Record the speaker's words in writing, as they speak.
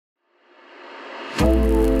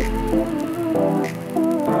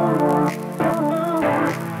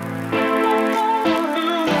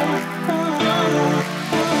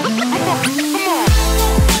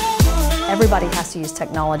Everybody has to use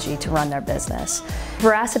technology to run their business.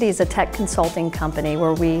 Veracity is a tech consulting company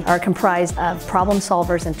where we are comprised of problem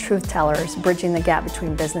solvers and truth tellers, bridging the gap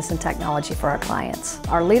between business and technology for our clients.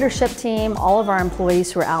 Our leadership team, all of our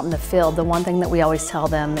employees who are out in the field, the one thing that we always tell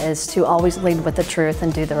them is to always lead with the truth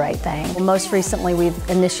and do the right thing. Most recently, we've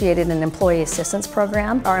initiated an employee assistance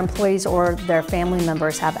program. Our employees or their family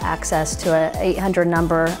members have access to an 800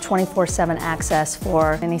 number, 24/7 access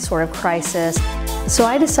for any sort of crisis. So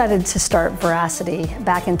I decided to start Veracity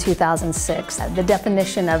back in 2006. The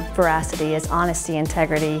definition of veracity is honesty,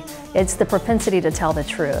 integrity. It's the propensity to tell the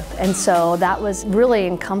truth. And so that was really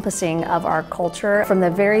encompassing of our culture. From the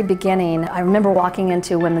very beginning, I remember walking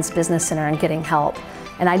into a women's business center and getting help.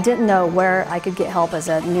 And I didn't know where I could get help as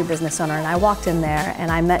a new business owner. And I walked in there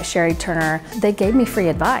and I met Sherry Turner. They gave me free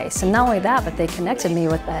advice. And not only that, but they connected me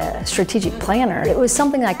with a strategic planner. It was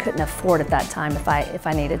something I couldn't afford at that time if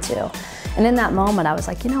I needed to. And in that moment, I was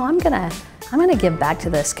like, you know, I'm gonna give back to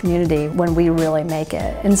this community when we really make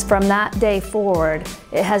it. And from that day forward,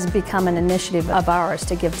 it has become an initiative of ours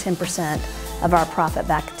to give 10% of our profit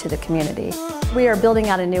back to the community. We are building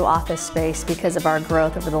out a new office space because of our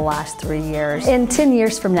growth over the last 3 years. In 10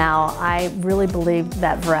 years from now, I really believe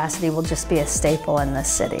that Veracity will just be a staple in this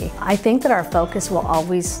city. I think that our focus will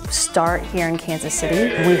always start here in Kansas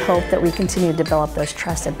City. We hope that we continue to develop those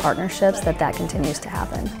trusted partnerships, that continues to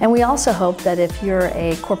happen. And we also hope that if you're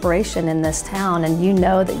a corporation in this town and you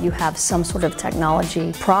know that you have some sort of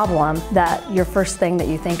technology problem, that your first thing that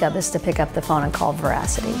you think of is to pick up the phone and call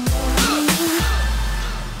Veracity.